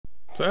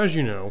So as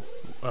you know,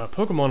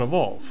 Pokemon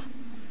evolve,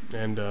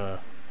 and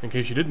in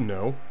case you didn't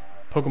know,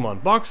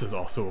 Pokemon boxes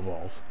also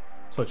evolve,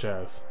 such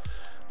as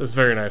this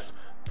very nice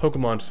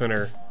Pokémon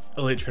Center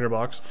Elite Trainer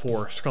box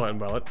for Scarlet and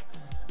Violet.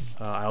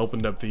 I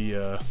opened up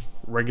the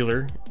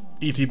regular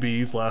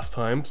ETBs last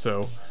time,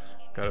 so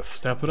gotta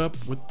step it up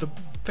with the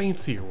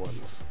fancier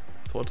ones.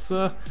 So let's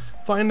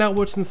find out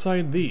what's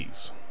inside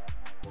these.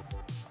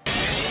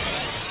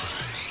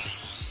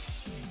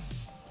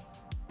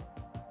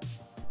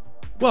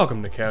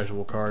 Welcome to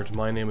Casual Cards,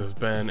 my name is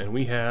Ben, and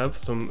we have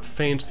some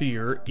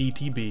fancier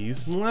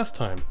ETBs than last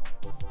time.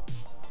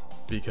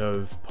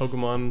 Because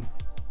Pokemon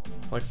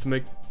likes to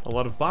make a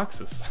lot of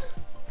boxes.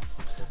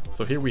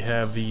 So here we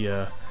have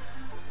the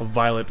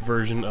Violet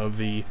version of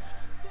the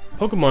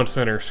Pokémon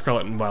Center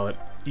Scarlet and Violet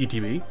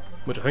ETB,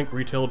 which I think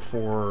retailed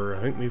for,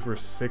 I think these were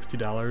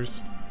 $60,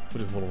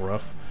 which is a little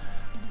rough,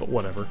 but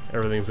whatever,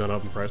 everything's gone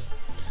up in price.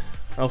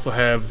 I also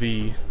have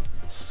the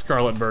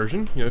Scarlet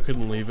version, you know,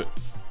 couldn't leave it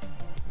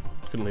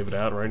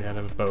out, right? Had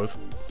to have both.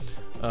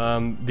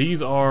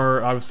 These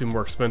are obviously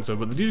more expensive,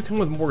 but they do come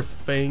with more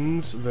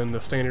things than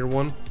the standard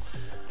one,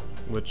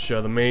 which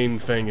the main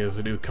thing is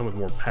they do come with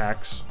more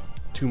packs,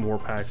 2 more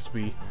packs to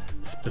be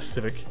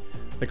specific.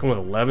 They come with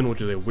 11,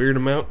 which is a weird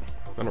amount.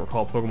 I don't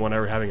recall Pokemon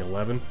ever having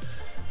 11.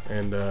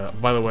 And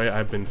by the way,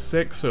 I've been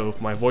sick, so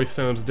if my voice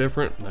sounds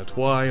different, that's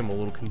why. I'm a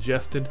little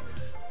congested.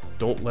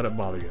 Don't let it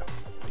bother you.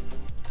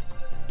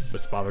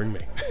 It's bothering me.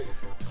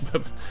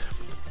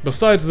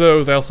 Besides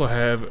those, I also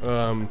have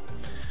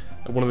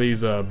one of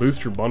these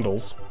booster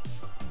bundles.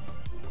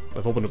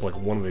 I've opened up like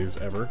one of these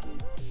ever.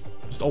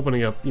 Just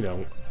opening up, you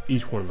know,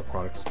 each one of the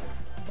products.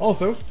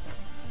 Also,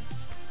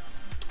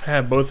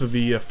 have both of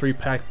the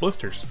 3-pack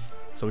blisters,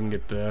 so we can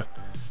get a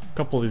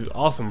couple of these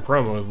awesome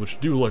promos, which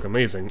do look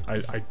amazing.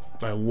 I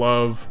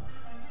love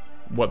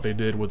what they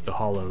did with the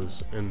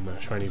hollows and the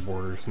shiny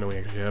borders. Now we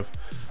actually have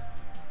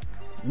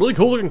really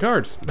cool looking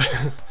cards,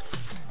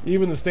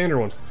 even the standard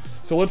ones.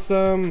 So let's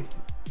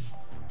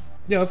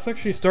yeah, let's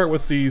actually start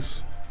with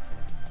these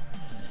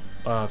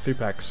 3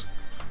 packs,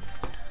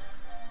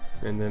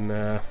 and then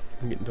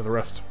get into the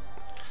rest.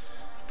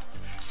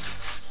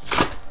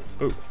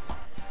 Oh,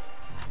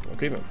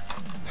 okay then.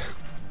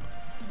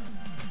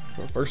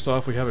 Well, first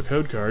off, we have a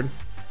code card.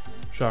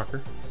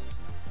 Shocker.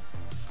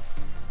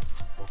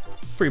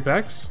 3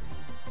 packs.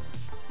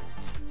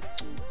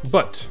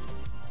 But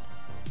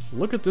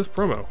look at this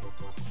promo.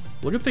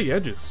 Look at the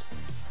edges.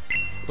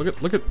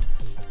 Look at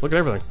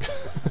everything.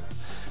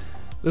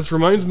 This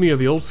reminds me of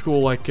the old school,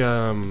 like,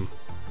 what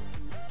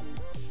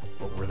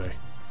were they?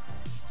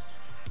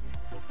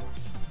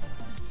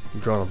 I'm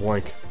drawing a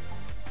blank.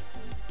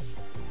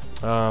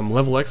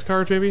 Level X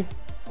cards, maybe?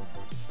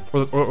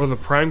 Or the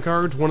Prime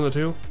cards, one of the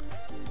two.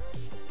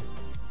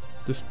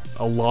 Just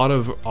a lot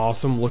of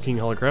awesome looking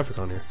holographic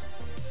on here.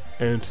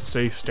 And it's just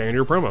a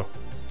standard promo.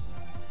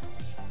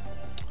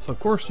 So of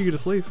course you get a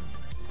sleeve.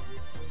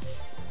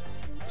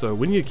 So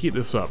we need to keep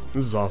this up.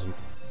 This is awesome.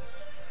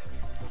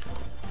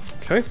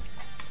 Okay.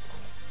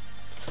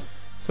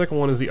 Second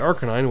one is the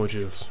Arcanine, which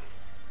is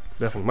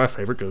definitely my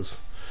favorite because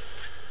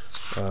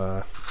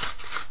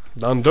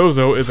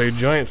Dondozo is a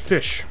giant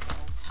fish,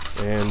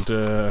 and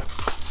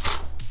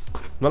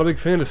not a big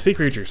fan of sea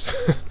creatures.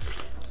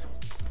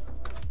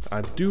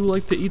 I do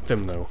like to eat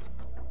them though.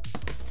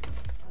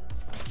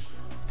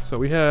 So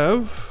we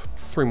have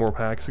 3 more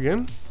packs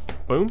again.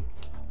 Boom.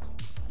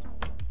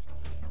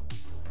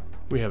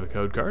 We have a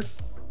code card.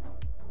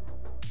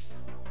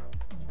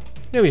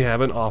 And we have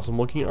an awesome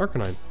looking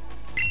Arcanine.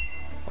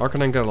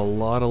 Arcanine got a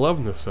lot of love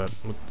in this set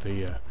with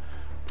the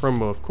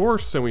promo, of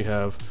course, and we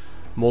have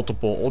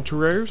multiple ultra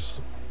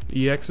rares,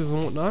 EXs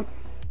and whatnot,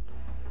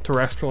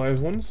 terrestrialized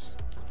ones,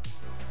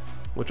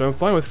 which I'm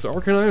fine with.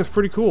 Arcanine is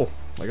pretty cool,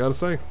 I gotta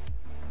say.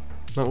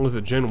 Not only is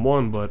it Gen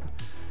 1, but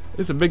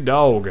it's a big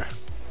dog.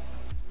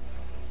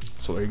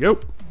 So there you go.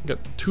 Got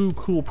 2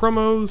 cool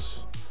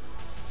promos.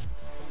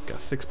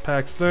 Got 6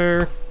 packs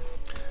there.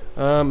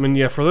 And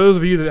yeah, for those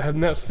of you that have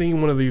not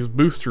seen one of these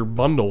booster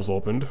bundles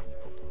opened,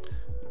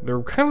 they're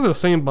kind of the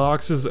same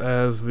boxes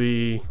as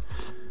the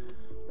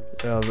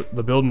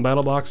build and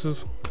battle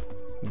boxes,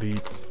 the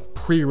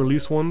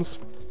pre-release ones,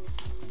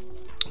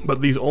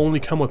 but these only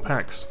come with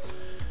packs.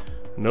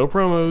 No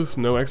promos,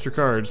 no extra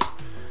cards.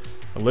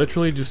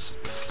 Literally just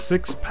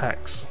 6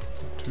 packs.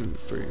 2,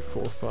 3,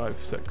 4, 5,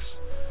 6.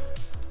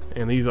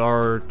 And these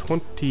are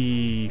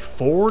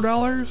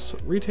 $24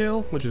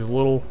 retail, which is a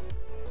little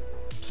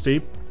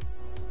steep.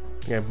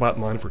 I think I bought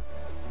mine for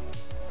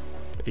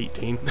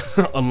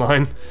 $18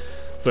 online.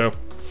 So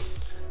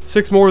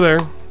 6 more there.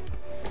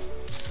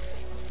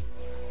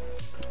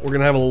 We're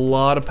gonna have a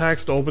lot of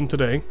packs to open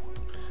today.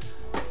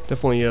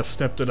 Definitely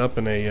stepped it up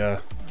in a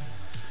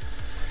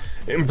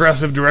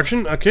impressive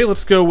direction. Okay,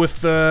 let's go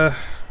with the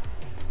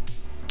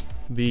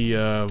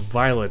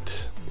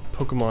Violet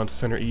Pokémon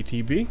Center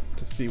ETB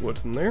to see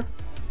what's in there.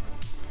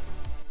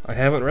 I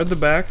haven't read the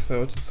back,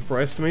 so it's a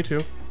surprise to me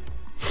too.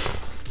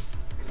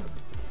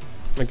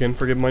 Again,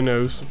 forgive my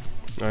nose.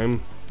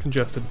 I'm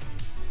congested.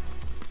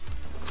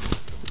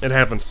 It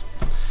happens.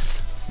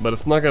 But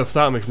it's not going to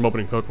stop me from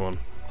opening Pokemon.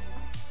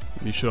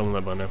 You should own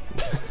that by now.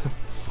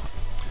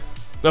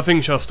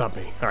 Nothing shall stop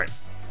me. Alright.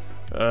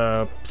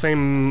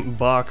 Same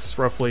box,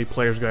 roughly,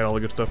 player's guide, all the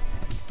good stuff.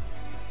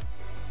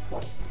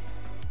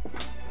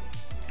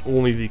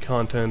 Only the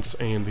contents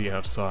and the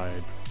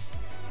outside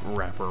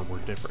wrapper were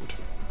different,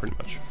 pretty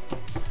much.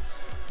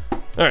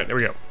 Alright, there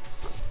we go.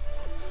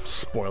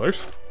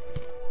 Spoilers.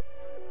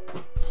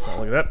 Oh,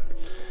 look at that.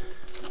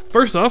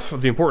 First off,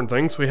 the important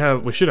things, we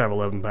should have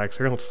 11 packs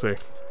here. Let's see.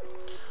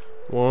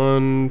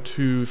 1,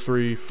 2,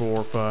 3,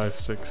 4, 5,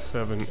 6,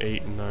 7,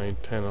 8, 9,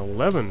 10,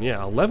 11.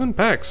 Yeah, 11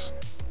 packs.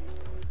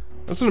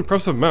 That's an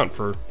impressive amount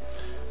for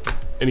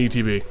an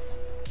ETB.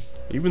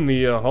 Even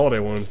the holiday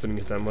ones didn't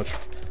get that much.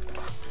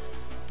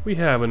 We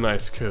have a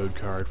nice code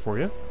card for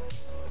you.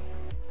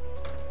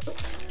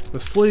 The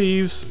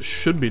sleeves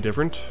should be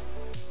different.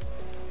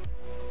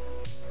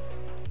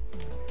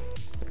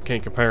 I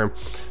can't compare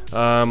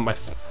them. I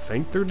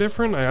think they're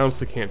different. I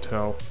honestly can't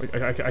tell.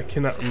 I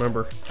cannot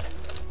remember.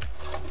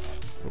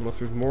 Unless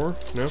there's more?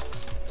 No?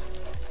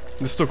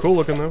 It's still cool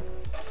looking though.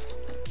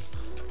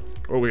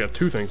 Oh, we got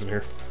two things in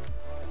here.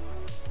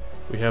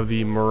 We have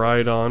the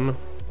Miraidon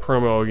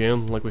promo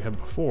again, like we had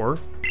before. Are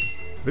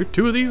there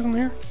two of these in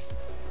here?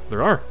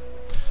 There are.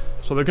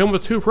 So they come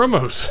with two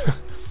promos.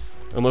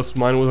 Unless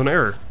mine was an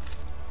error.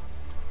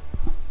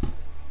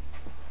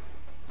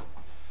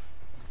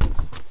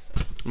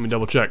 Let me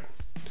double check.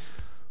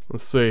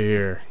 Let's see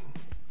here.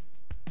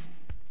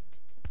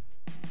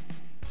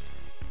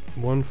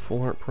 One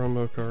full art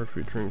promo card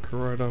featuring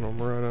Koraidon or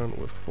Miraidon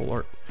with full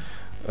art.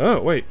 Oh,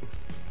 wait.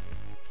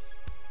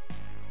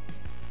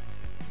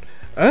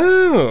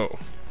 Oh!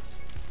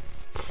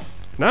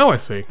 Now I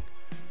see.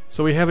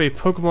 So we have a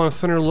Pokémon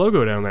Center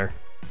logo down there.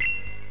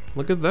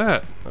 Look at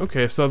that.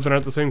 Okay, so they're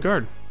not the same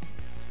card.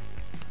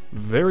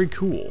 Very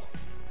cool.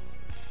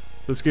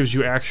 This gives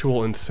you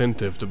actual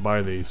incentive to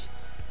buy these.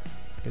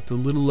 Get the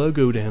little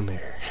logo down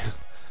there.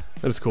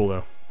 That is cool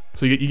though.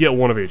 So you get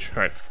one of each.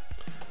 Alright.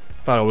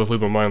 Thought I'll just leave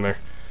them mine there.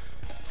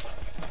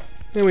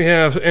 Then we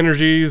have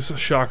energies,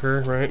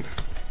 shocker, right?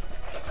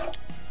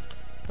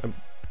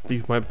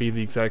 These might be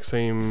the exact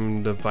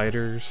same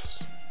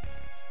dividers.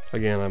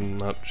 Again, I'm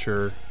not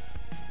sure.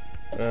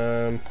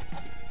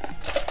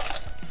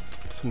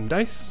 Some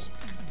dice.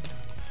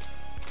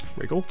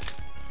 Very cool.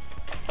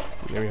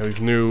 And we have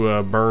these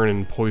new burn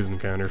and poison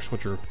counters,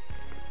 which are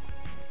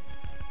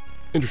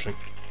interesting.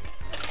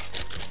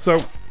 So,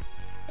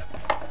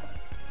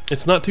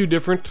 it's not too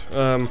different.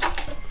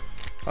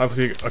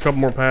 Obviously, a couple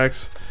more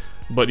packs,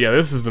 but yeah,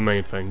 this is the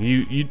main thing.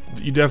 You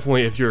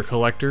definitely, if you're a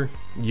collector,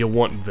 you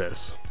want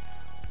this.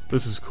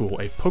 This is cool.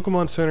 A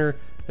Pokémon Center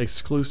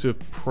exclusive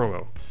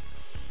promo.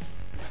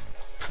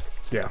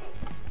 Yeah.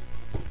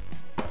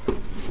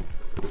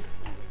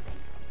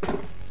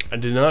 I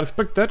did not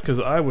expect that because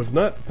I was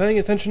not paying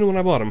attention when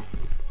I bought them.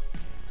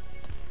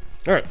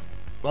 Alright,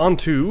 on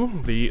to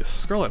the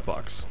Scarlet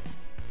box.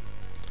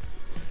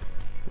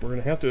 We're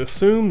going to have to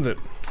assume that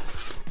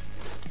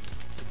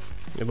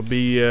it'll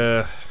be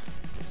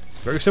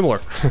very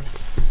similar.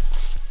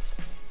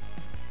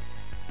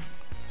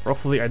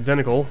 Roughly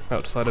identical,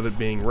 outside of it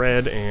being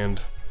red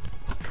and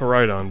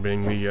Koraidon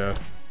being the,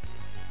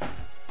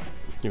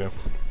 you know,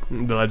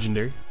 the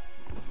legendary.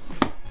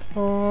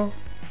 Aww.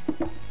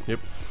 Yep.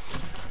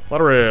 A lot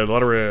of red, a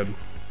lot of red.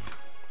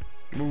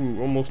 Ooh,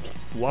 almost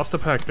lost a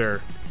pack there.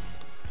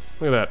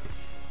 Look at that.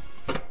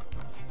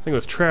 I think it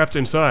was trapped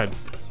inside.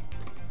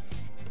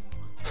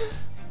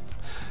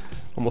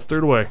 Almost threw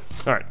it away.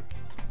 Alright.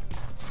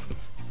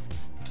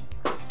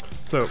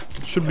 So,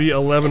 it should be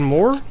 11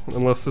 more,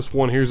 unless this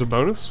one here's a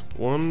bonus.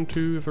 1,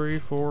 2, 3,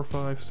 4,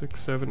 5, 6,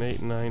 7,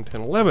 8, 9,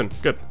 10, 11.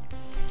 Good.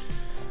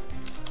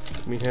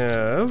 We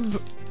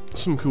have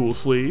some cool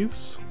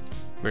sleeves.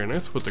 Very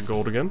nice, with the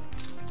gold again.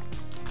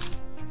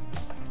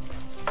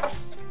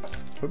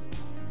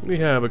 We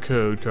have a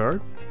code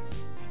card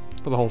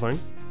for the whole thing.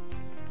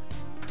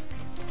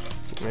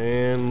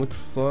 And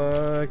looks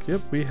like,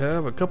 yep, we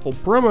have a couple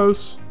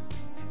promos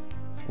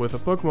with a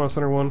Pokémon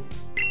Center one.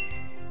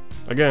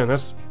 Again,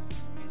 that's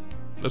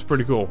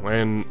pretty cool,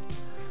 and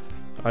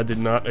I did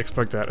not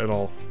expect that at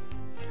all.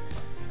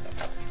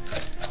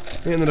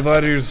 And the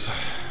dividers,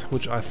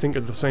 which I think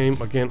are the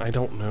same. Again, I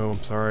don't know,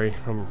 I'm sorry.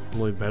 I'm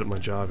really bad at my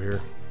job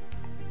here.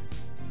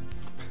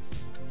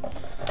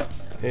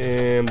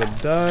 And the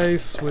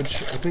dice,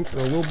 which I think are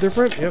a little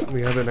different. Yep,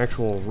 we have an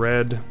actual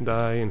red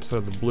die instead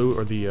of the blue,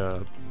 or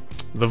the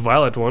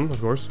violet one, of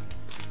course.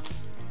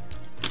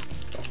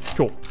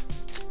 Cool.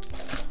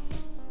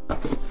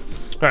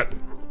 Alright.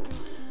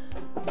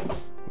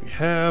 We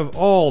have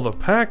all the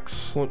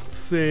packs. Let's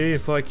see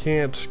if I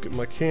can't get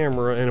my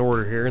camera in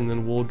order here, and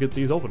then we'll get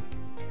these open.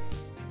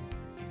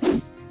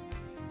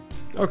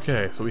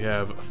 Okay, so we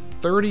have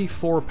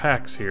 34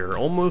 packs here,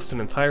 almost an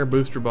entire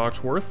booster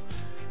box worth.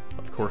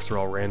 Of course, they're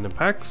all random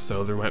packs,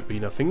 so there might be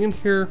nothing in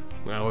here.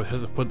 I always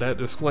have to put that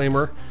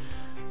disclaimer,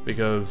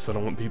 because I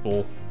don't want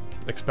people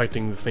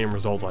expecting the same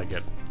results I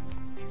get.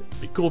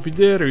 It'd be cool if you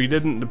did, or you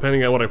didn't,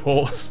 depending on what I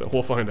pull, so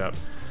we'll find out.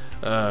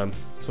 So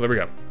there we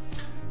go.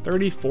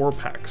 34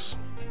 packs.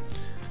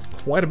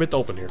 Quite a bit to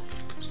open here.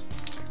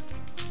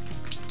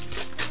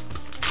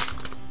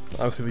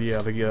 Obviously,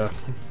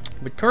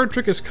 the card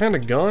trick is kind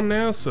of gone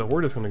now, so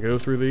we're just going to go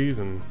through these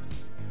and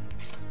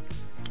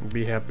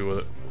be happy with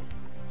it.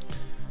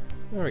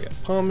 There we got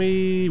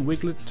Palmy,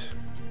 Wiglet,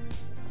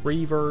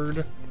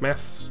 Reaverd,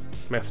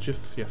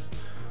 Mastiff, yes,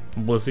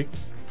 Blizzy,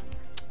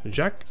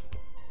 Jack,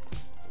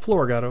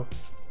 Florigato,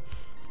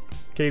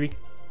 Katie,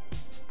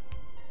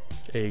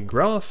 a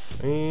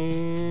Growlithe,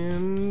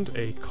 and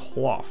a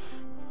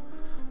Cloth.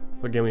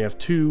 So again, we have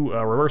 2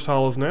 reverse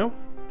hollows now,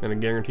 and a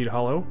guaranteed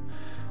hollow,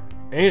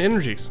 and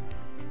energies.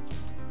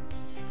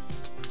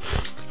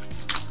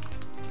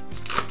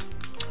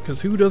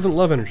 Because who doesn't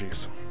love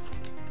energies?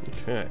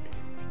 Okay,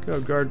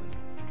 Code Guard.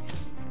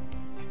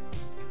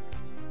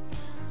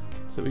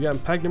 So we got in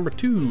pack number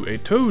 2, a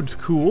Toad's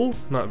Cool,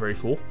 not very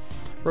cool.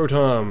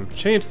 Rotom,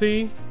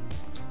 Chansey,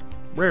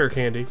 Rare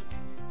Candy,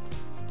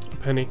 a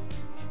penny,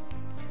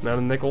 not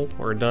a nickel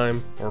or a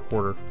dime or a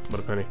quarter, but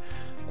a penny.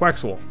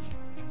 Quaxwell,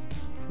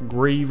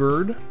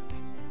 Graverd.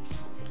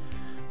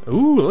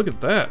 Ooh, look at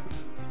that.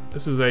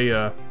 This is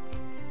a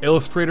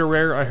Illustrator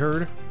rare, I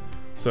heard.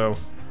 So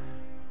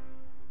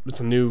it's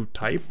a new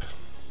type.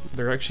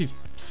 They're actually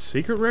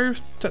secret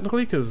rares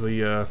technically, because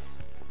the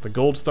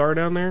gold star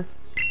down there,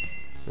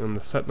 and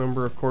the set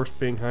number, of course,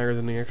 being higher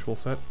than the actual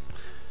set.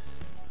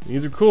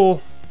 These are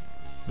cool.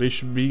 They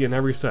should be in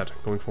every set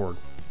going forward.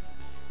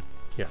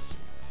 Yes.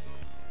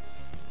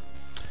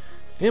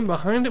 And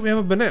behind it we have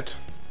a Banette.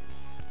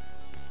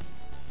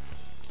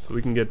 So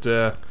we can get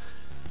an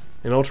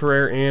ultra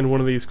rare and one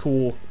of these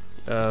cool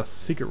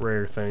secret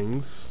rare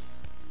things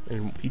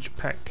in each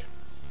pack.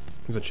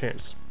 There's a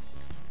chance.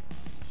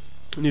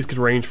 And these could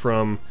range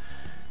from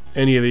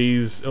any of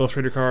these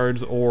Illustrator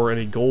cards or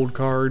any gold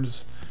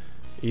cards.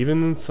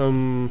 Even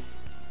some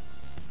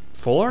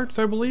full arts,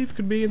 I believe,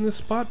 could be in this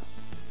spot,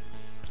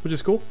 which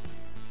is cool.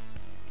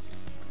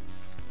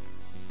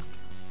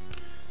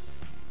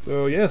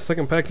 So yeah,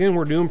 second pack in,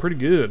 we're doing pretty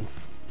good.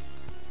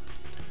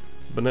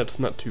 Banette's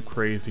not too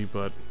crazy,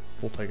 but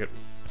we'll take it.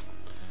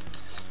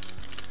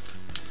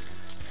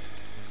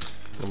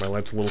 Well, my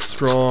light's a little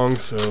strong,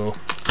 so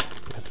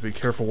I have to be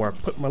careful where I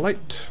put my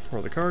light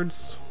or the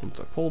cards once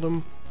I pulled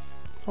them.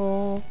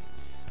 Oh.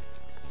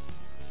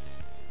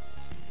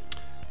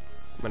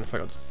 Matter of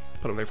fact, I'll just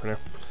put them there for now.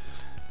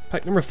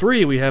 Pack number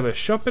 3, we have a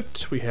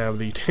Shuppet, we have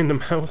the Tandem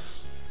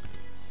House,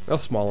 a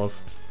Smoliv,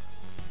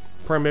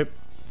 Primate,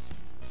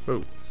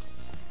 oh,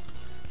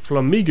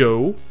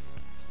 Flamigo,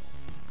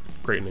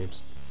 great names,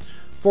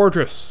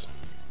 Fortress,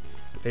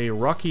 a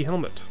Rocky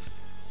Helmet,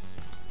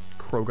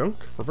 Krogunk,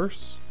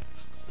 reverse,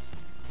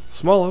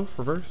 Smoliv,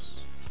 reverse,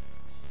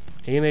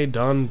 and a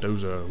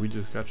Dondoza. We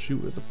just got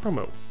shoot as a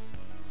promo.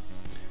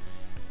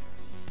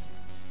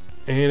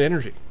 And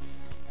energy.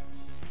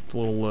 It's a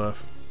little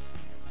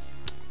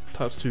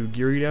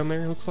Tatsugiri down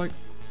there, looks like.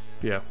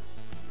 Yeah,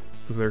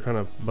 because they're kind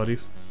of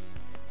buddies.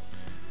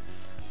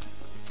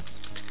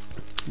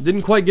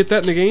 Didn't quite get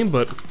that in the game,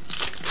 but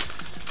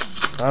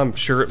I'm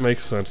sure it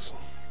makes sense.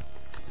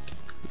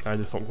 I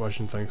just don't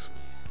question things.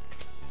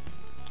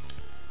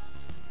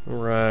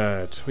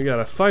 Alright, we got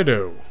a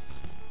Fido,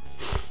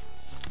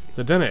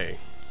 Dedenne,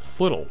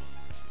 Flittle,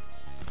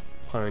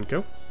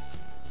 Pineco,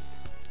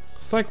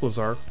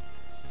 Cyclozar,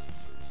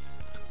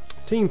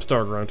 Team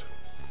Star Grunt,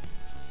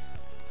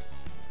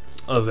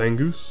 a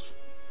Zangoose,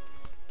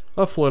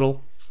 a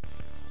Flittle,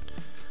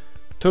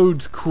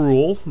 Toad's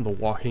Cruel, the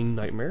Walking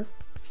Nightmare,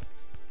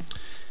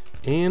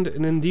 and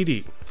an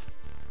Indeedee,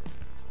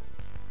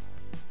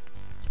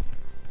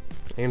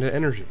 and an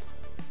Energy.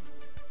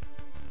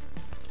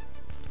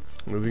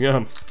 Moving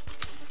on.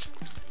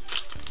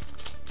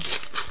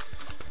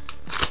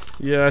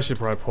 Yeah, I should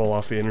probably pull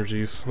off the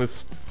energies.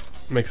 This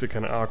makes it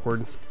kind of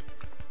awkward.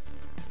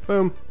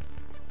 Boom.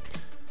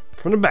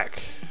 From the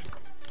back.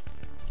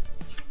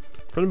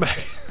 From the back.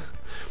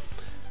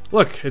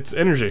 Look, it's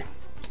energy.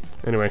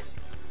 Anyway.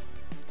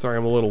 Sorry,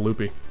 I'm a little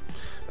loopy.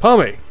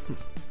 Palme.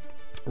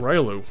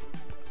 Railu.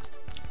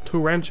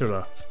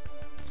 Tarantula.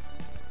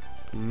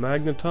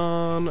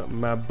 Magneton.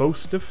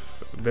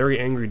 Mabostiff. Very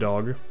angry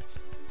dog.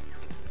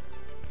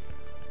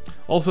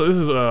 Also, this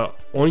is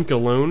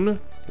Oinkalone,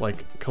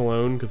 like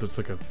cologne, because it's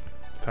like a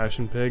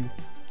fashion pig.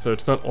 So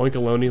it's not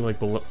Oinkalone like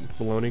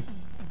baloney.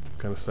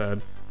 Kind of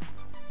sad.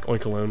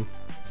 Oinkalone.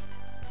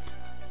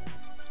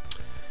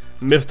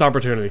 Missed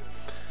opportunity.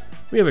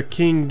 We have a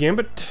King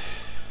Gambit,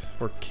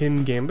 or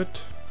Kin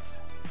Gambit,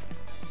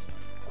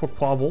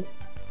 Quaquavel,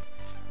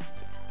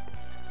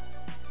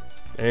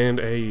 and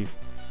a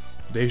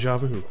Deja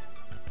Vu.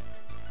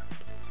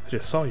 I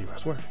just saw you, I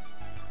swear.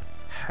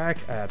 Hack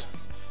at.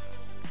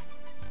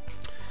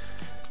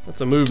 That's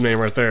a move name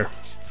right there.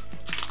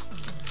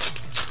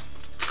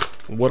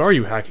 What are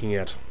you hacking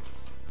at?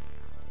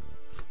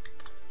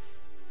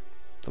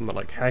 Something about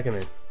like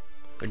hacking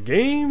a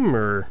game,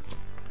 or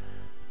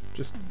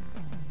just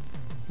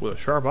with a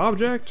sharp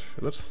object?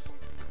 That's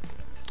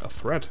a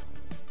threat.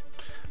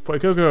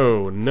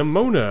 Fuecoco,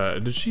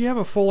 Nemona. Did she have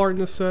a full art in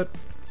this set?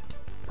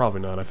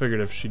 Probably not. I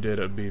figured if she did,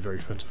 it would be very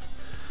expensive.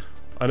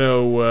 I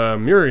know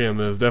Miriam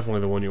is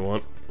definitely the one you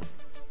want.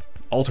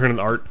 Alternate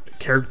art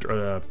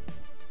character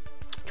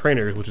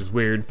trainers, which is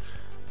weird.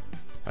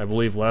 I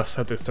believe last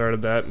set they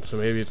started that, so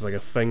maybe it's like a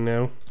thing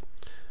now.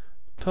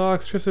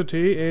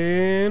 Toxicity,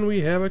 and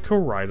we have a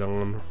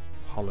Koraidon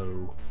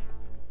Hollow.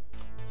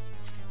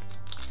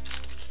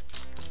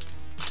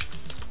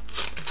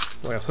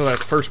 Well, so that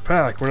first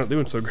pack, we're not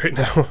doing so great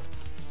now.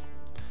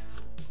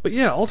 But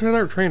yeah, alternate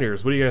art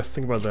trainers. What do you guys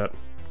think about that?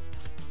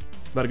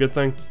 Is that a good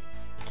thing?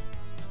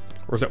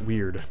 Or is that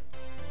weird?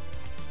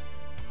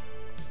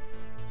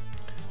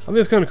 I think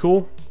it's kind of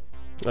cool.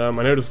 I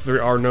noticed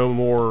there are no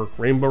more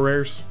rainbow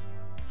rares.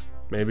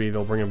 Maybe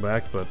they'll bring them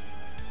back, but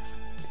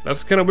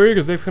that's kind of weird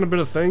because they've kind of been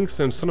a thing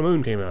since Sun and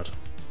Moon came out.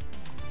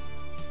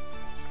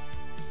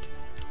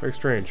 Very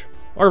strange.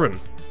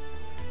 Arvin.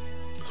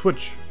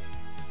 Switch.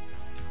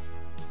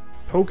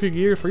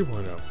 Pokegear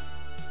 3.0.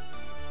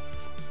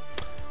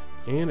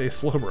 And a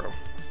Slowbro.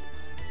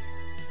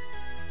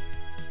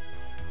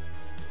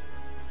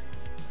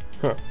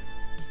 Huh.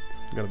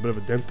 Got a bit of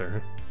a dent there, huh?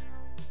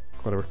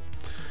 Whatever.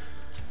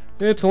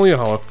 It's only a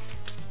hollow.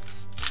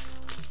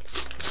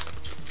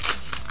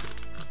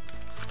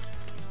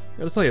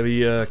 Gotta tell you,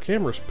 the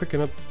camera's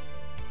picking up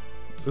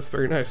this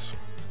very nice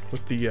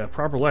with the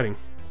proper lighting.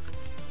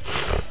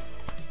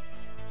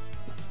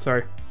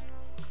 Sorry.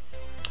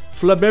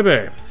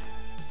 Flabebe.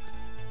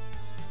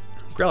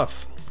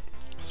 Growlithe.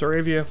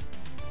 Staravia.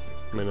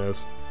 My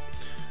nose.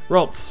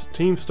 Ralts.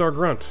 Team Star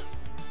Grunt.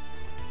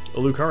 A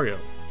Lucario.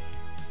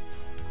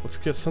 Let's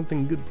get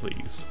something good,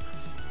 please.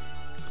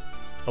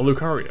 A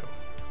Lucario.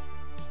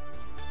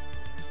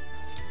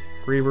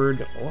 Greybird.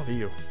 Got a lot of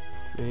you.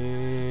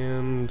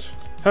 And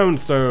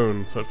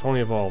Houndstone. So it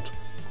finally evolved.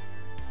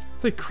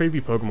 It's a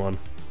creepy Pokemon.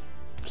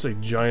 Just a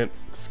giant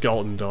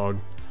skeleton dog.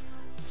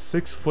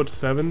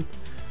 6'7".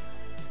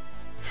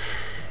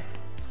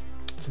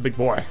 It's a big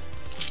boy.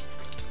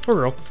 Or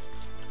girl.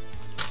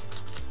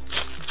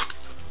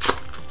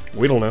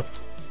 We don't know.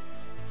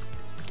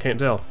 Can't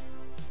tell.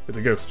 It's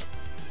a ghost.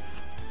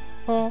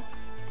 Oh.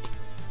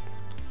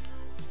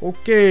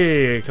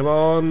 Okay, come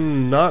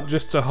on. Not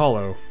just a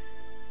hollow.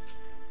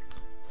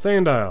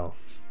 Sandile.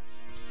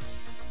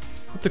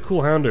 That's a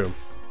cool Houndoom.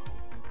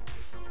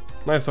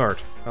 Nice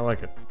art. I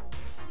like it.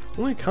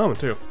 Only common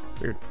too.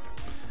 Weird.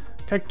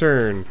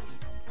 Cacturn.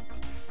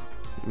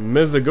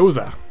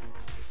 Mezagoza.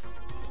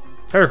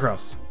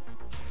 Heracross.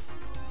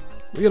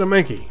 We got a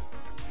Mankey.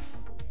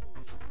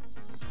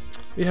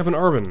 We have an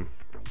Arvin.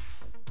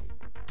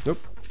 Nope.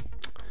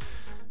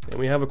 And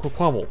we have a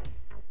Quaquaval.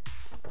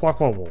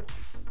 Quaquaval.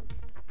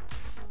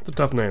 It's a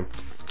tough name.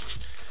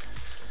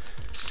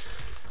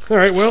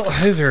 Alright, well,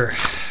 these are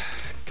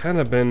kind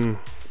of been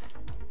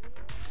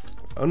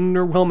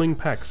underwhelming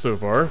packs so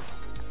far.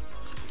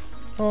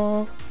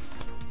 Aww.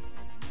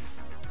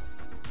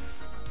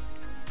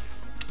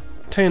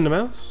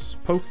 Tandemaus,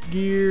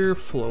 Pokegear,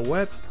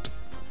 Floette,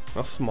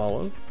 a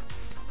Smoliv,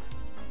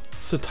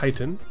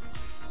 Cetitan,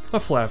 a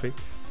Flaffy,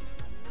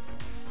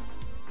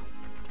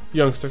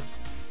 Youngster,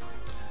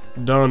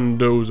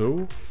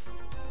 Dondozo,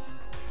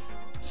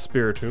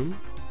 Spiritomb.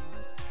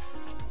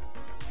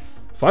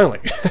 Finally!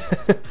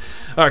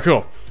 Alright,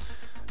 cool.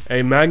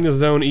 A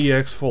Magnezone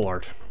EX Full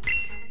Art.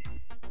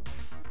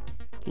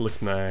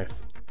 Looks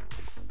nice.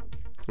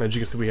 As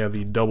you can see, we have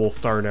the double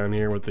star down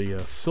here with the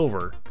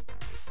silver.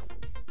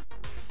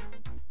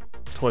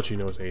 To let you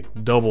know it's a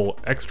double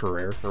extra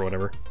rare, or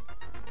whatever.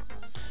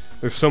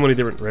 There's so many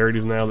different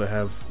rarities now that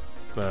have,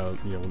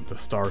 you know, the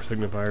star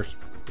signifiers.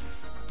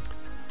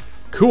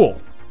 Cool!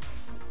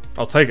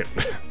 I'll take it.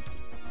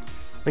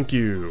 Thank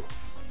you.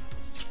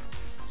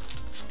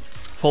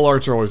 Full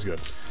arts are always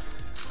good.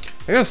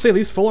 I gotta say,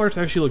 these full arts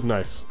actually look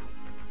nice.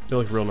 They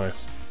look real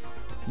nice.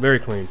 Very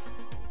clean.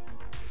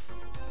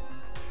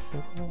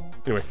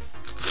 Anyway.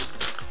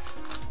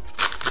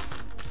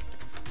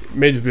 It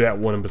may just be that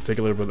one in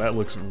particular, but that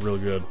looks really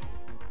good.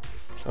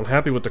 I'm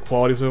happy with the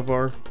quality so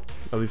far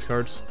of these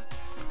cards.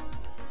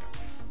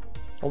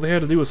 All they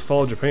had to do was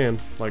follow Japan,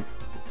 like,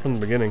 from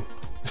the beginning.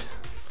 I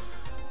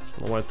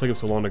don't know why it took them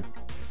so long to,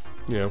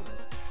 you know,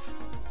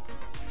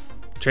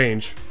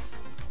 change.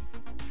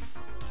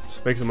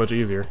 Just makes it much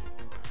easier.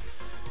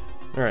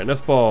 Alright,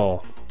 Nest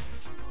Ball.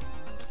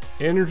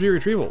 Energy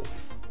Retrieval.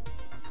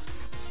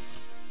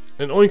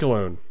 An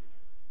Oinkologne.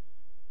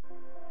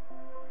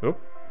 Oh.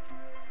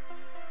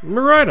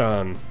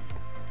 Miraidon.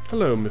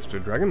 Hello,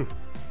 Mr. Dragon.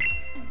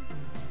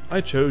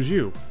 I chose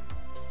you.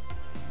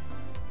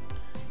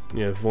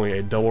 Yeah, it's only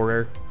a double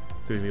rare.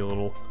 So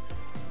you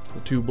the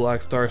 2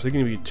 black stars. So you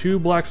can be 2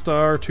 black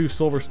star, 2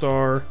 silver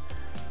star,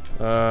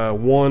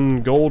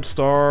 1 gold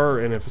star,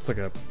 and if it's like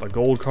a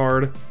gold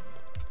card,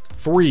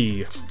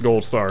 3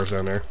 gold stars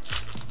down there.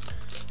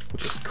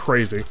 Which is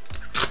crazy.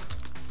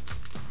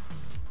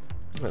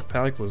 That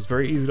pack was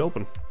very easy to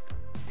open.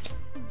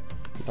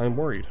 I'm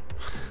worried.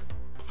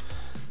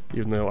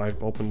 Even though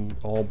I've opened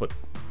all but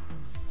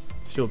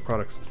sealed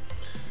products.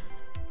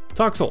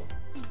 Toxel.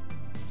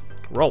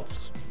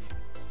 Ralts.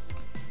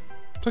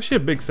 It's actually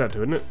a big set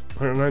too, isn't it?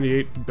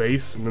 198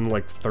 base and then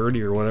like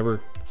 30 or whatever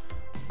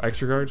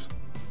extra cards.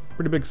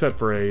 Pretty big set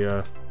for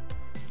a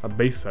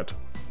base set.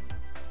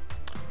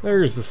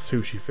 There's the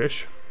sushi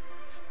fish.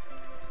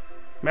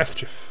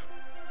 Mischief.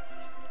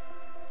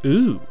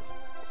 Ooh.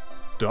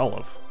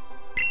 Dolliv.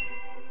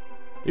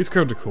 These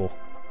cards are cool.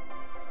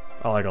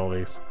 I like all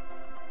these.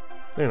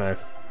 They're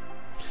nice.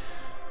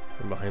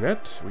 And behind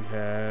that, we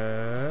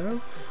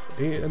have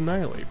a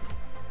Annihilate.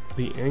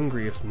 The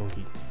angriest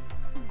monkey.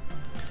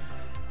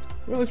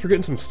 Well, at least we're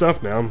getting some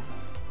stuff now. I'm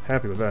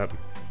happy with that.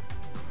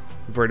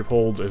 We've already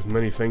pulled as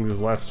many things as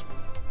last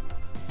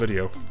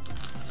video.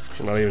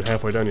 We're not even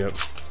halfway done yet.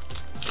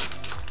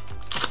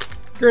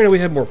 Granted, we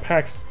have more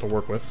packs to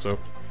work with, so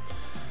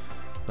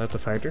that's a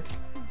factor.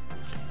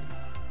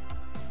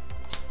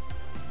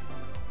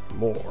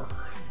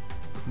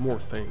 More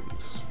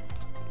things.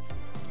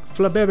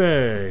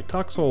 Flabebe,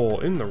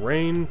 Toxel in the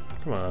rain.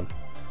 Come on.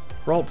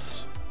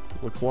 Ralts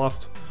looks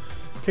lost.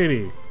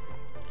 Katie,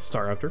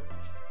 Staraptor.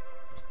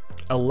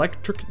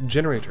 Electric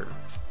Generator.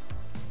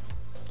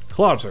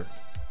 Cloudser.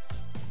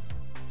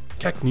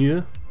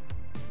 Cacnea.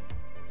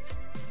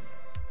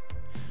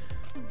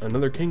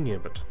 Another King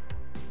Gambit.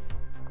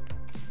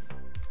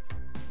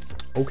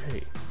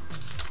 Okay.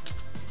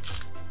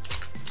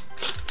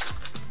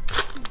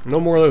 No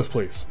more of those,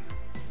 please.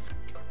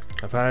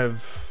 If I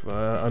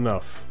have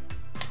enough.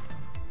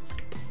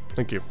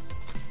 Thank you.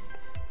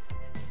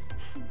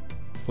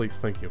 Please,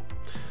 thank you.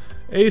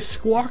 A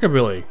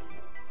Squawkabilly.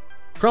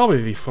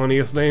 Probably the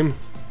funniest name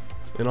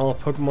in all of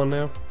Pokemon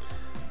now.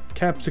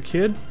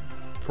 Capsakid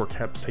for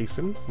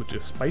Capsaicin, which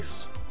is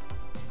spice.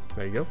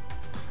 There you go.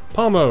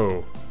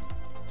 Pomo.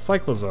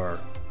 Cyclozar.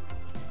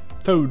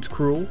 Toad's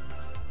Cruel.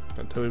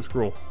 And Toad's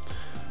Cruel.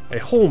 A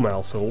whole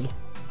Mousehold.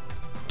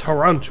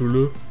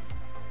 Tarantula.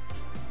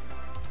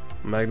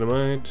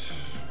 Magnemite.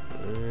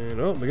 And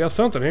oh, we got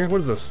something here.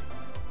 What is this?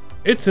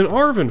 It's an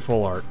Arven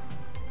full art.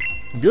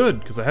 Good,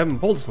 because I haven't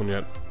pulled this one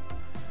yet.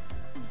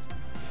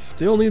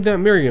 Still need that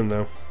Miriam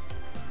though.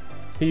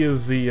 He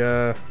is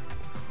the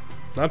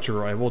not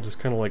your rival, just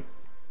kind of like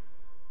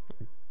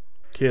a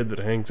kid that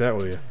hangs out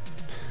with you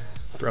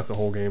throughout the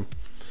whole game.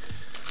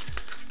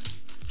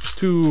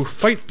 To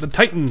fight the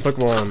Titan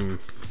Pokemon.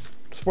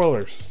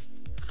 Spoilers.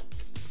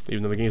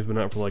 Even though the game's been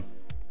out for like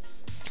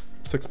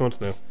 6 months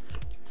now.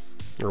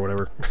 Or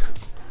whatever.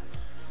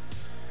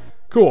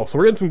 Cool, so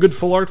we're getting some good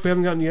full arts we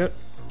haven't gotten yet.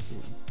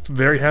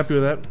 Very happy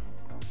with that.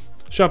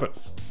 Shop it.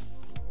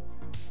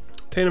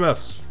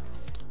 Tanamas.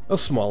 A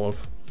Smoliv.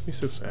 He's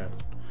so sad.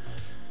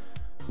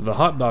 The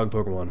Hot Dog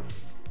Pokemon.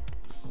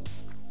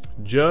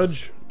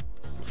 Judge.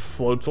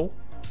 Floatzel.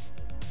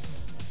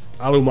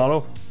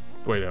 Alumalo.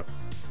 Wait up.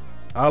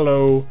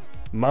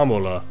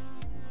 Alomamola.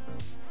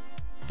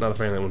 Not a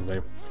fan of that one's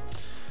name.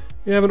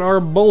 We have an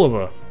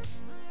Arboliva.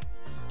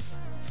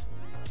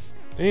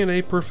 And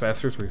a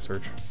Professor's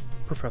Research.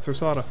 Professor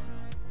Sada.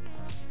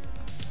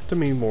 To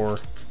be more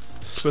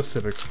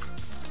specific.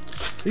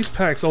 These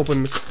packs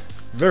open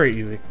very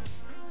easy.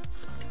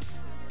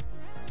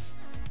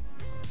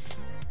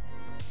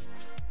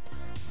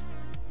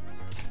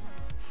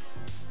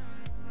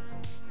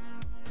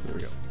 There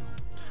we go.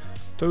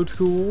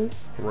 Toadstool,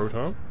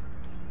 Rotom,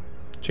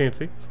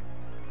 Chansey,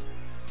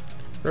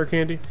 Rare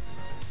Candy,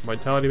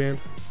 Vitality Band,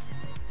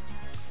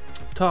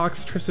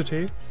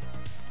 Toxtricity,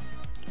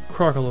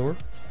 Crocalor,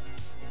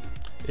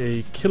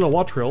 a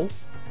Kilowattrill.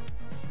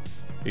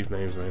 These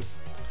names, man.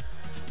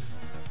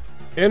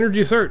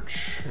 Energy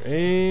Search,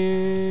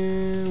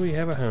 and we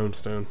have a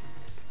Houndstone.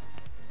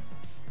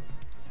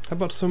 How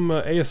about some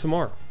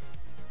ASMR?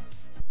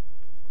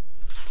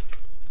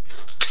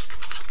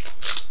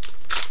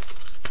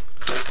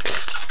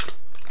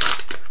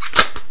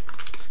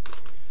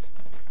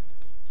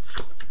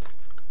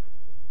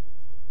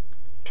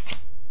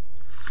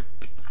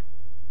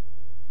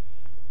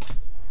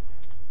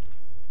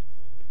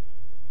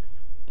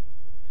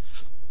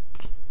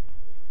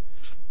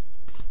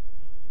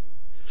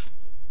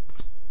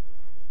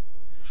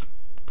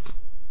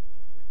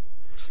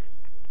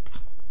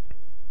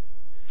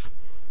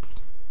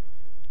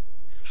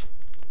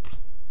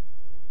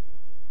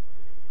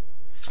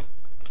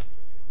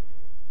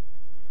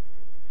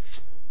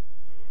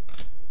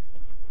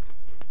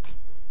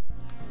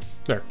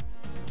 There.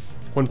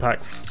 One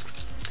pack.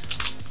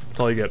 That's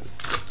all you get.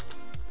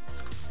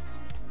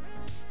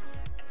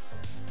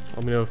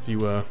 Let me know if you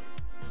would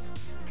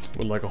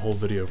like a whole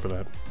video for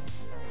that.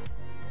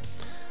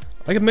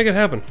 I can make it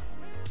happen.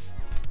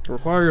 It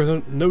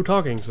requires no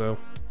talking, so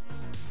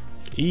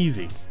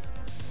easy.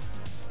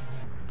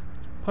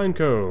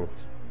 Pineco.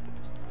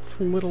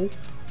 Flittle.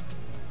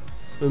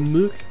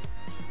 Amuk.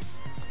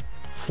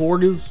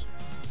 Florges.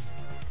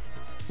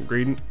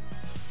 Greedent.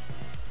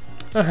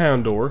 A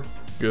Houndour.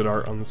 Good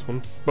art on this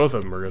one. Both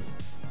of them are good.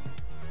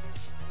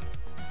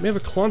 We have a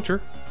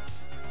Clauncher.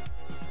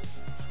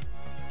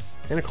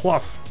 And a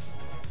Clough.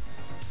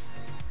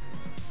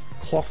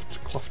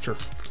 Clougher.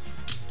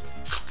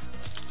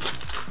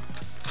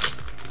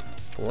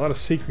 A lot of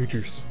sea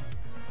creatures.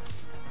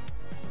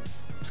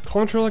 Is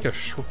Clauncher like a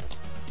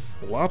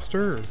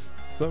lobster or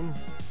something.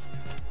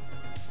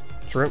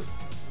 Shrimp?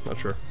 Not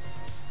sure.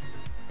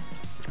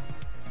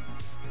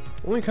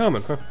 Only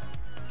common, huh?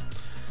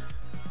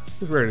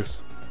 Who's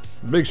rarest?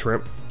 Big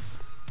shrimp.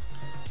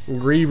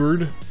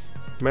 Greavard.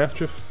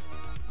 Mastiff.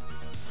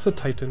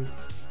 Titan.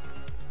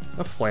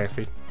 A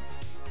Flaffy.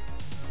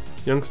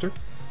 Youngster.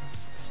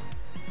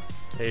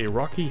 A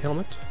Rocky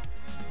Helmet.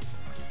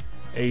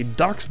 A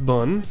Doc's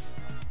Bun.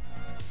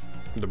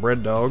 The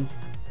Bread Dog.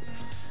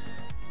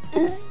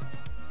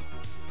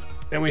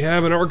 And we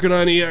have an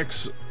Arcanine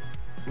EX.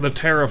 The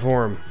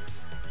Terraform.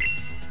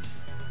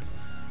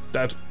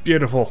 That's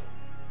beautiful.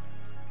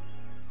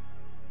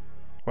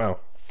 Wow.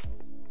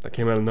 That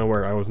came out of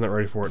nowhere. I was not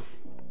ready for it.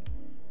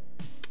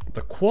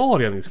 The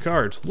quality on these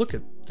cards. Look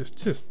at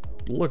just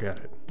look at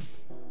it.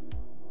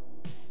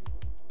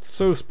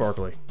 So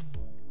sparkly.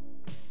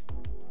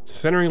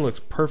 Centering looks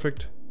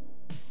perfect.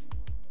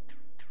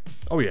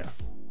 Oh yeah.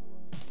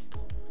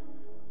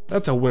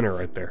 That's a winner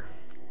right there.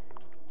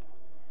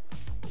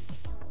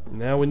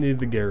 Now we need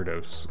the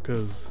Gyarados,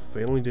 because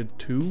they only did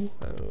 2,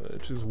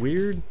 which is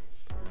weird.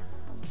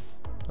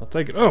 I'll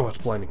take it. Oh, it's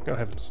blinding. Oh,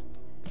 heavens.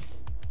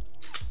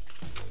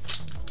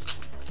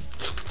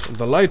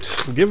 The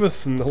light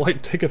giveth and the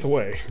light taketh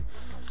away.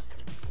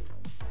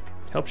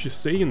 Helps you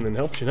see and then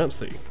helps you not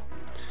see.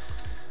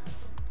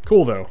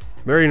 Cool, though.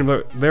 Very,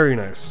 very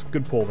nice.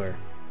 Good pull there.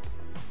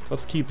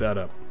 Let's keep that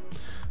up.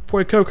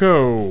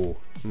 Fuecoco.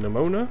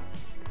 Nemona.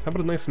 How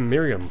about a nice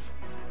Miriam?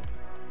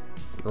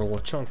 Or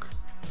Lechonk.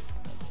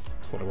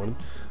 That's what I wanted.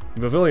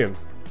 Pavilion.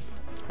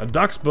 A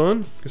Doc's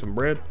Bun. Get some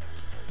bread.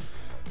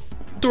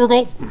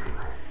 Torkoal.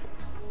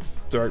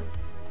 Sorry.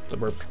 I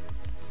burped.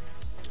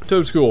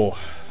 Toad School.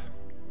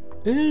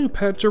 Ooh,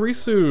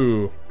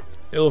 Pachirisu.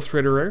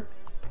 Illustrator Rare.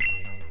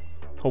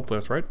 Hopefully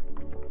that's right.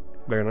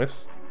 Very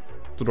nice.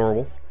 It's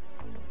adorable.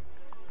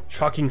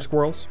 Shocking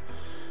Squirrels.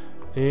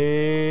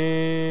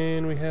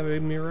 And we have a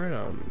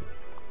Miraidon.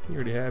 We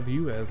already have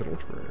you as an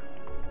ultra rare.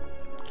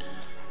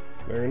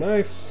 Very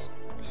nice.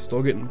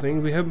 Still getting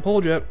things we haven't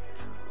pulled yet.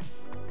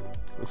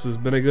 This has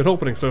been a good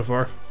opening so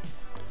far.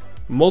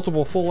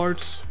 Multiple full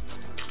arts.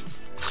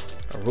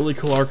 A really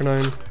cool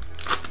Arcanine.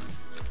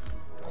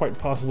 Quite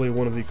possibly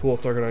one of the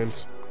coolest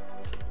Arcanines.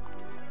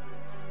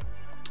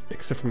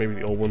 Except for maybe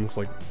the old ones,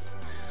 like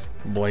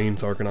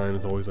Blaine's Arcanine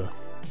is always a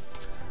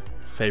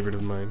favorite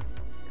of mine.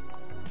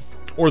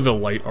 Or the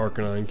light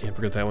Arcanine, can't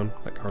forget that one.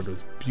 That card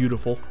was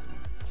beautiful.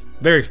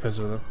 Very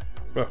expensive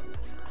though. Oh.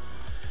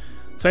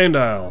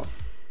 Sandile.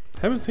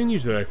 Haven't seen you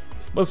today.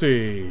 Let's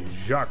see.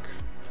 Jacques.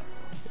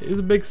 It is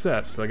a big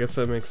set, so I guess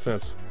that makes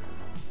sense.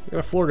 We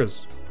got a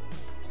Florges.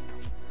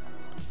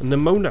 A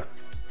Nemona.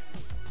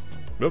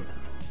 Nope.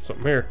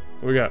 Something here.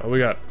 What we got? What we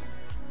got?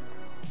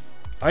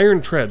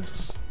 Iron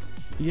Treads.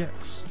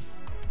 EX.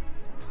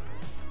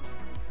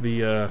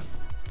 The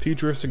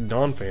futuristic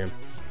Donphan.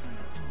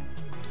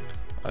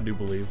 I do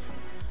believe.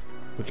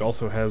 Which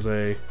also has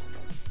a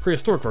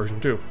prehistoric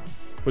version too.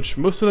 Which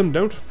most of them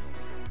don't.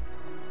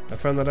 I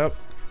found that out.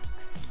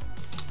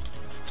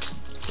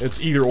 It's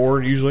either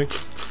or usually.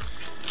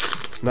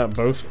 Not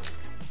both.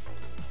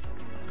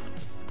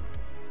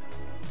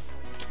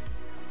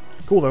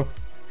 Cool though.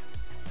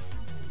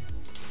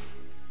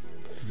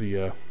 This is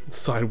the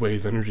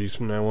sideways energies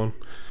from now on.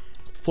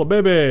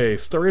 Flabebe,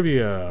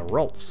 Starivia,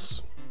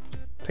 Ralts,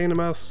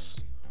 Tandemaus,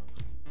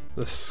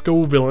 the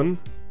Scovillain,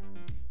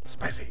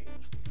 Spicy,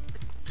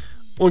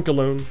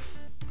 Oinkalone,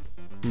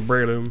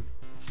 Breloom.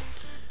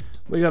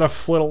 We got a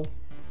Flittle.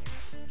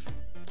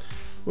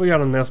 We got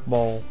a Nest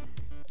Ball.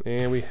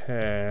 And we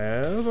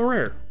have a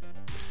rare.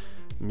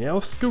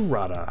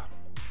 Meowscarada.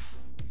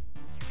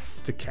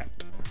 It's a cat.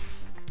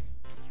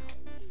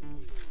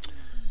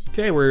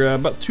 Okay, we're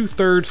about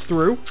 2/3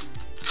 through.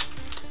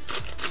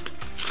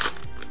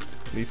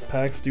 These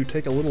packs do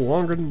take a little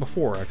longer than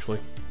before, actually.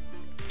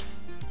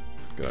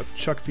 Gotta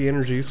chuck the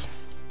energies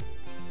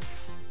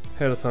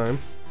ahead of time.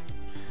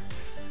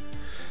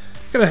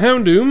 Got a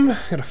Houndoom,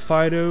 got a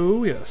Fido,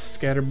 we got a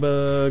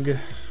Scatterbug,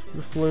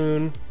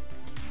 Riffloon,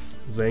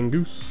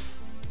 Zangoose,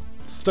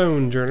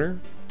 Stonejourner,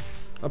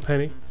 a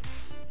penny,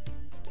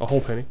 a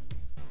whole penny,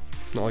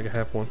 not like a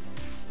half one,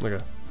 like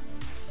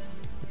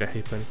a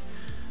half penny.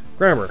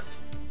 Grammar,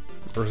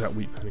 or is that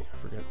wheat penny? I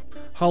forget.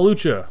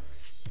 Hawlucha,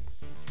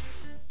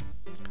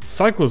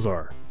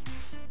 Cyclozar.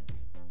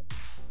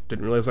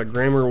 Didn't realize that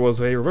grammar was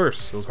a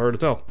reverse. It was hard to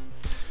tell.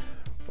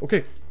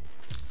 Okay.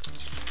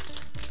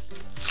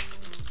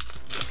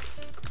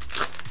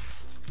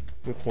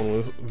 This one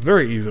was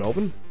very easy to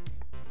open.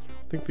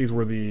 I think these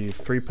were the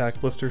 3-pack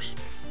blisters.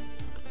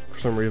 For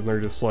some reason they're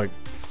just like,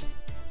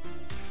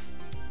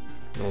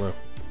 I don't know.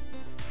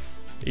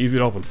 Easy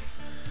to open.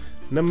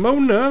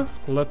 Nemona,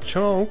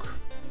 Lechonk,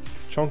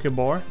 Chonky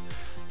Boy,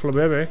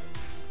 Flabebe,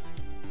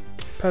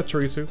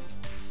 Pachirisu,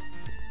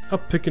 a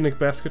Picnic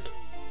Basket,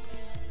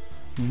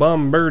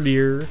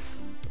 Bombardier,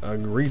 a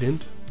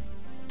Greedent,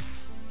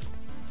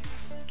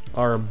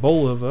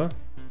 Arboliva,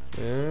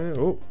 and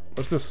oh,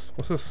 what's this?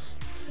 What's this?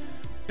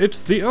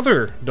 It's the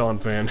other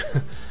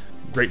Donphan,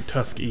 Great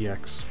Tusk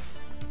EX,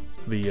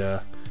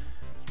 the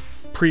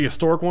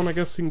prehistoric one, I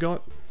guess you can call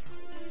it.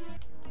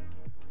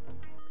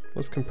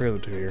 Let's compare the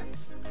two here.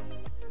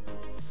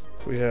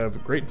 So we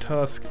have Great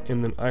Tusk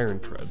and then Iron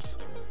Treads.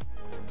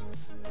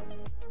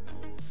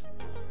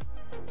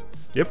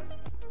 Yep.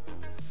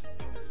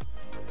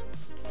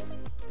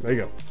 There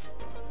you go.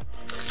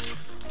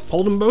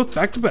 Pulled them both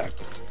back to back.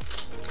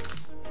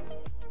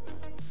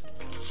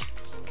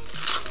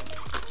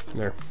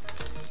 There.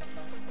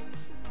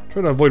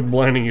 Try to avoid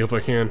blinding you if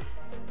I can.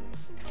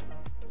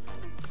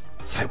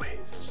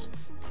 Sideways.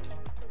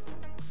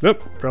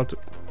 Nope, dropped it.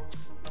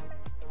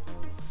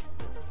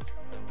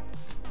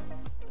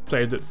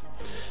 Saved it.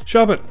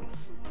 Shop it.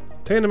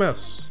 Tandem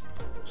S.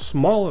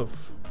 Smoliv.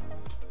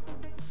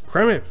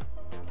 Primitive.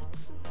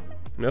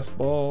 Nest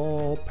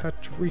Ball.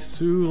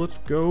 Pachirisu. Let's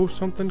go.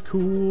 Something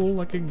cool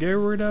like a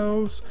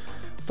Gyarados.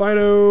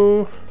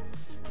 Fido.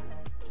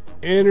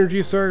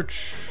 Energy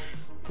Search.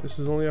 This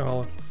is only a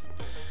holo.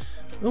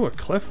 Oh, a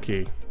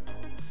Klefki. I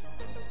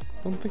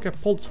don't think I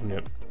pulled some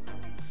yet.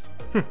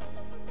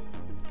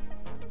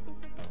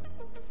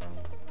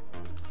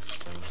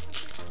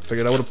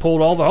 Figured I would have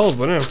pulled all the holos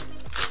by now.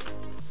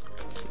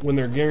 When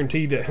they're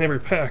guaranteed in every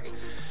pack.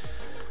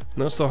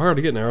 Not so hard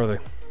to get now, are they?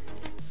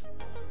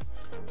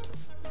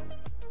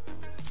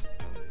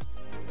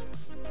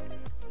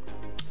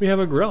 We have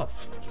a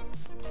Gruff.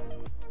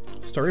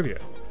 Staravia.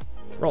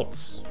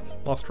 Ralts.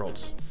 Lost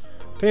Ralts.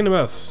 Tandem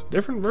S.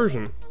 Different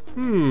version.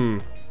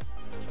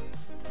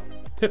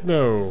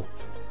 Hypno.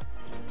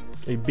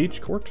 A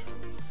Beach Court.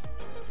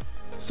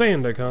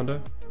 Sandaconda.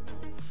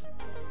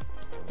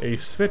 A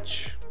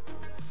Switch.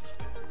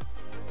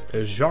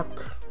 A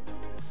Jacques.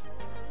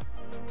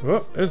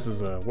 Oh, this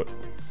is what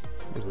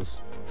is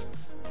this?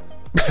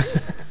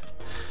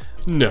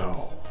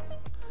 No.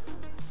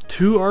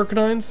 2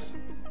 Arcanines?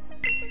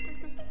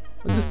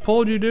 I just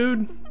pulled you,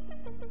 dude.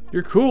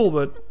 You're cool,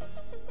 but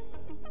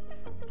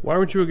why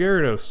weren't you a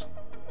Gyarados?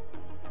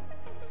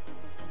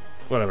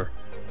 Whatever.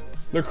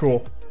 They're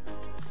cool.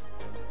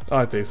 I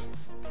like these.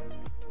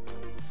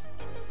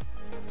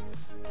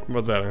 How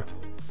about that, huh?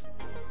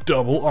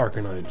 Double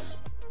Arcanines.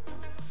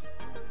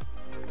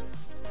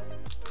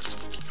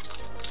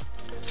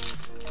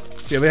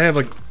 Yeah, they have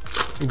like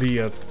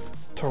the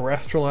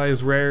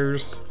terrestrialized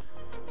rares,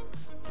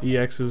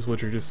 EXs,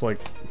 which are just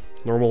like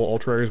normal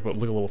ultra rares but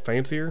look a little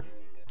fancier.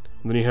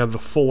 And then you have the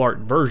full art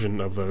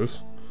version of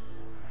those.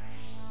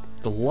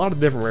 A lot of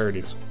different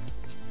rarities.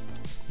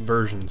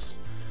 Versions.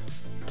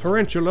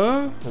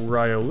 Tarantula,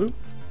 Riolu.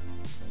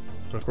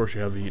 And of course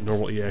you have the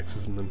normal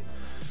EXs and then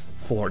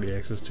full art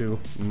EXs too.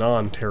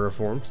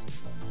 Non-terraforms.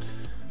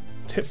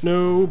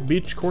 Hypno,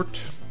 Beach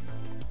Court,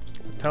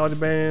 Vitality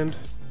Band.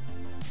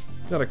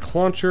 Got a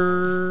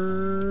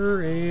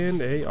Clauncher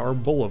and a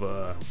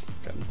Arboliva.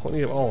 Got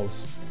plenty of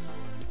olives.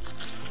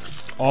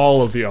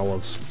 All of the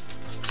olives.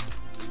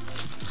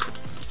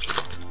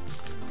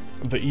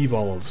 The Eve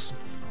olives.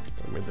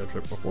 I made that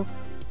trip before.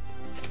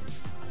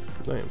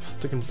 I am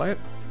sticking by it.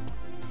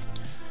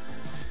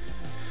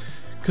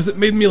 Because it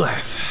made me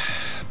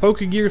laugh.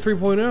 Pokegear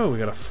 3.0. We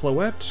got a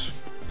Floette.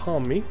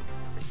 Palm Me.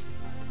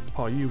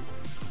 Paw You.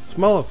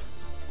 Smoliv.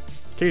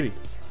 Katie.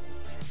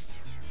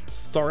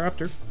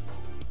 Staraptor.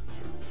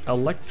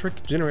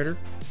 Electric Generator.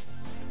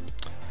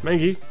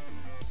 Mangy.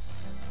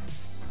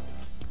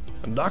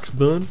 A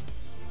Doxbun.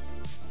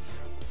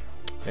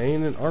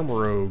 And an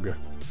Armorogue.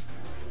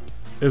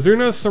 Is there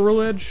no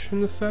Ceruledge in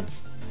this set?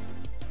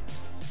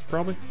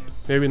 Probably.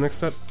 Maybe next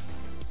set.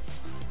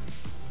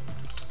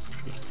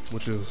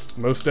 Which is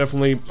most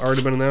definitely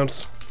already been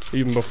announced.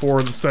 Even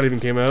before the set even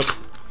came out.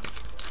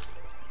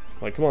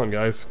 Like, come on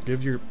guys.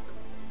 Give your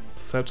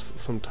sets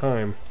some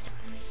time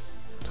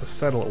to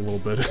settle it a little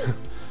bit.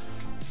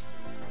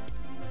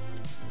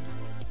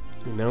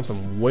 Announce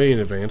them way in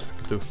advance.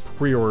 Get those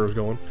pre-orders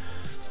going.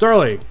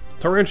 Starly.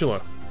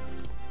 Tarantula.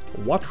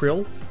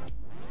 Watrill.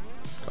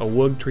 A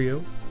Wug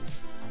Trio.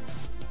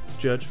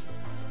 Judge.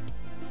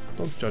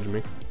 Don't judge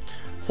me.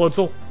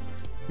 Floatzel.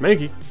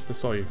 Mankey. I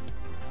saw you.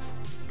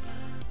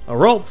 A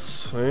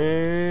Ralts.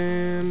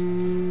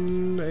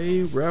 And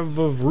a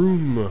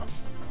Revavroom.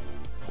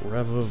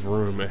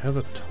 Revavroom. It has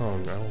a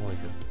tongue. I don't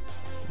like it.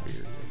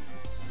 Weird.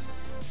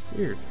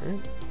 Weird, right?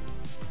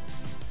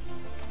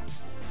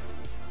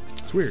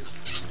 It's weird.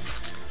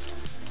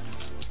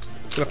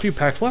 Got a few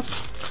packs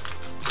left.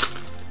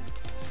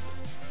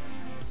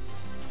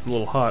 I'm a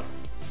little hot.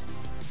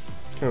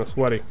 Kind of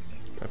sweaty.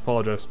 I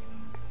apologize.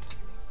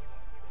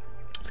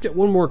 Let's get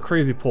one more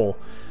crazy pull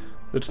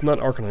that's not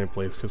Arcanine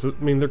plays, because, I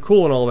mean, they're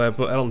cool and all that,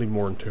 but I don't need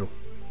more than 2.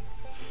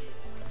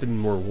 I need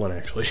more than 1,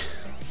 actually.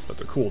 But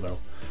they're cool, though.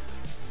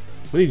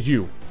 We need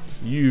you.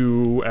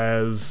 You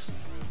as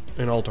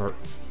an alt art.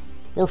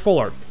 Or full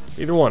art.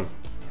 Either one.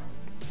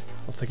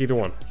 I'll take either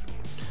one.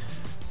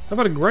 How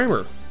about a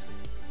Grimer?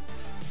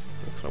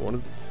 That's what I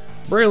wanted.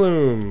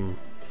 Breloom.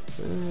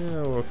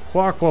 Oh, a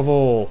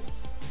Quaquaval.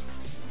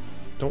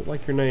 Don't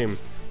like your name.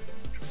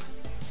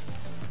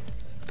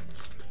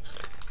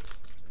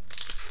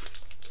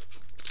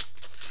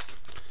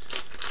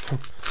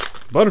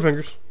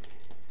 Butterfingers.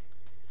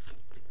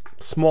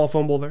 Small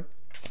fumble there.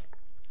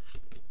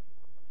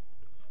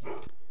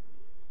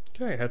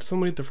 Okay, I had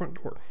somebody at the front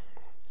door.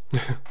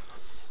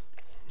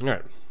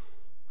 Alright.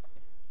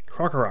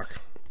 Crocorock.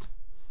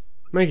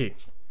 Mankey.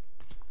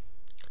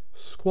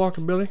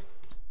 Squawkabilly.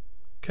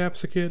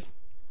 Capsakid.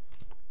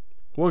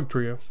 Wug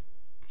Trio.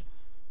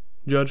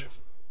 Judge.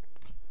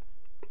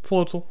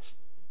 Floatzel.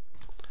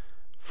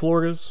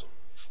 Florgas.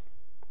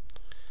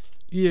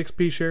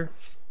 EXP Share.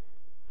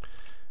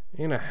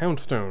 And a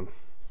Houndstone.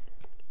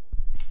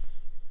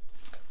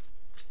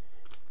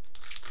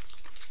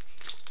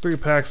 3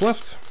 packs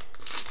left.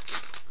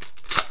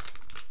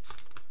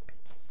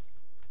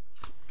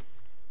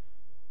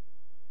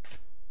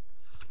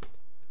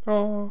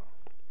 Oh.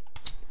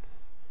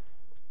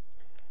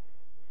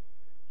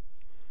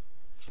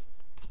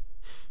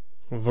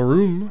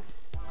 Varoom.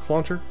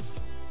 Clauncher.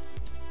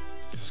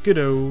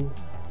 Skiddo.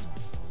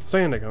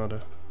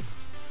 Sandaconda.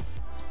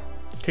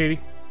 Katie.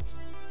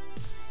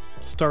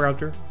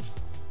 Staraptor.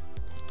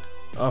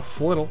 A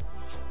Flittle.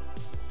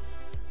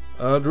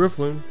 A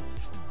Drifloon.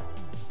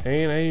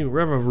 And a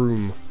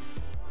Revavroom.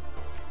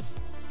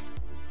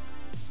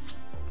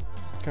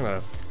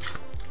 Kinda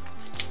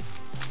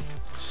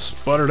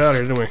sputtered out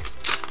here, didn't we?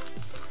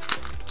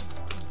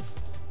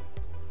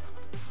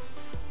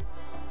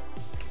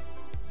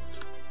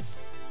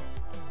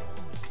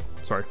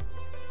 Sorry.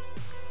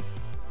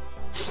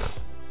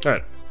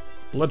 Alright.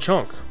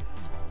 Lechonk.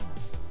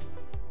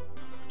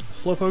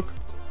 Slowpoke.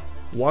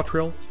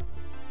 Wattrill.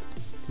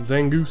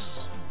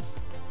 Zangoose.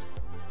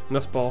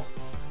 Nestball.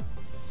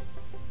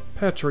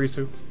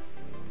 Pachirisu.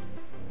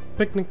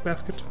 Picnic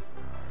Basket.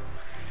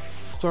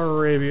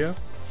 Staravia.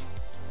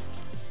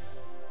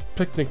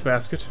 Picnic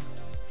Basket.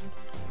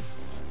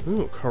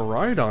 Ooh,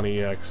 Koraidon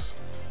EX.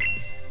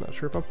 Not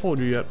sure if I pulled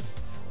you yet.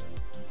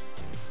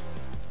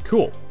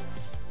 Cool.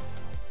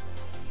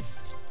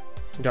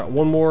 Got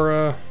one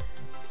more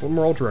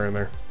Ultra in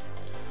there.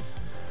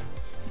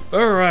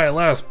 Alright,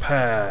 last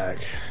pack.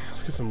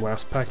 Let's get some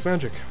last pack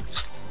magic.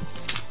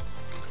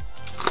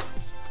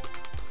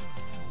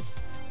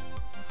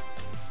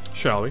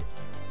 Shall we?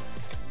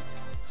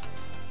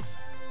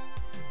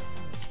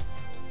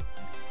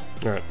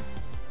 Alright.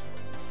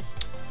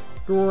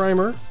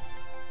 Grimer.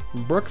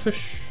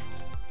 Bruxish.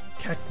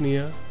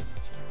 Cacnea.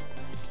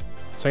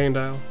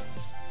 Sandile.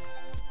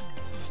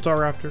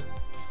 Staraptor.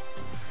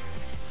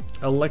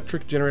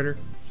 Electric Generator.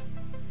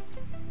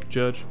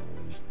 Judge.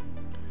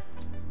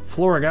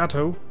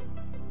 Florigato.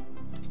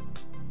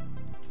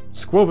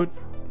 Squovit.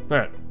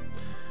 Alright.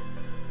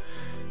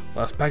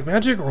 Last pack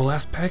magic or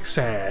last pack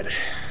sad?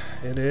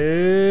 It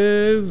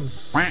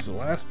is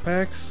last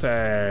pack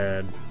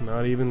sad.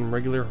 Not even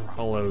regular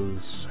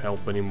hollows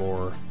help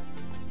anymore.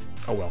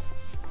 Oh well.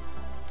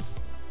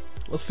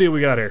 Let's see what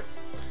we got here.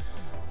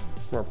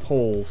 More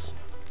pulls.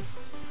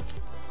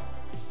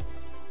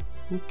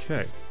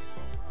 Okay.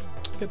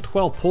 Get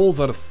 12 pulls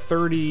out of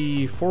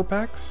 34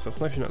 packs.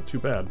 That's actually not too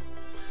bad.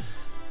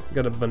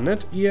 Got a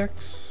Banette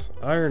EX,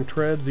 Iron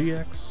Treads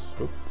EX.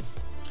 Oop.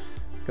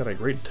 Got a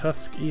Great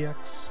Tusk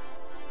EX.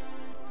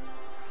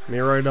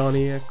 Miraidon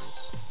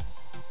EX,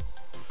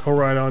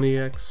 Koraidon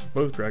EX,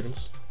 both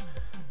dragons.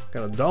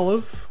 Got a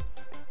Dolliv,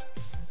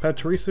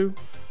 Pachirisu,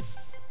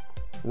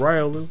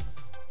 Riolu.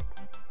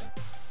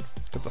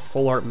 Got the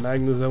Full Art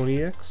Magnezone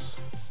EX,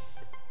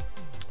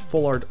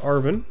 Full Art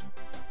Arven,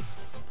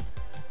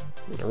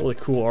 and a really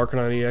cool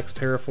Arcanine EX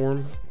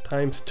Terraform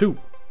 ×2.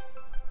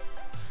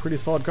 Pretty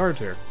solid cards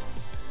here.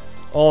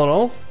 All in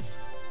all,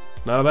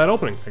 not a bad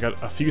opening. I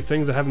got a few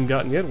things I haven't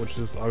gotten yet, which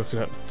is obviously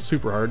not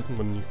super hard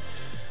when you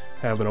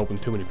haven't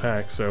opened too many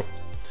packs. So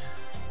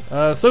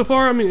so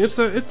far, I mean, it's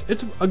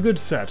a good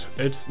set.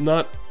 It's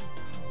not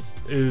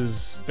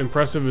as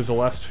impressive as the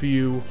last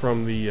few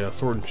from the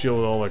Sword and Shield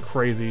with all the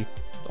crazy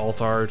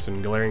alt arts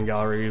and Galarian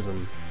galleries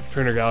and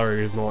trainer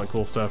galleries and all that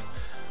cool stuff,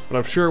 but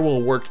I'm sure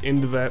we'll work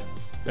into that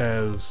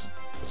as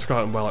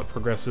Scarlet and Violet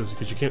progresses,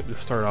 because you can't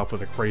just start off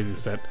with a crazy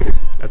set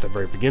at the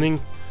very beginning.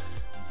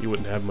 You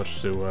wouldn't have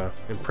much to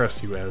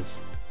impress you as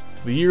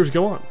the years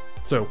go on.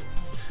 So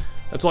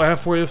that's all I have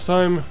for you this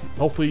time.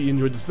 Hopefully you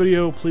enjoyed this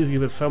video. Please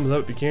give it a thumbs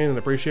up if you can, and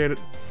appreciate it.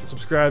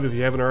 Subscribe if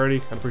you haven't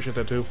already. I'd appreciate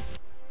that too.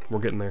 We're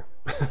getting there.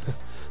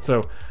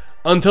 So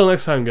until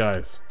next time,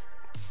 guys,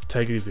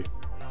 take it easy.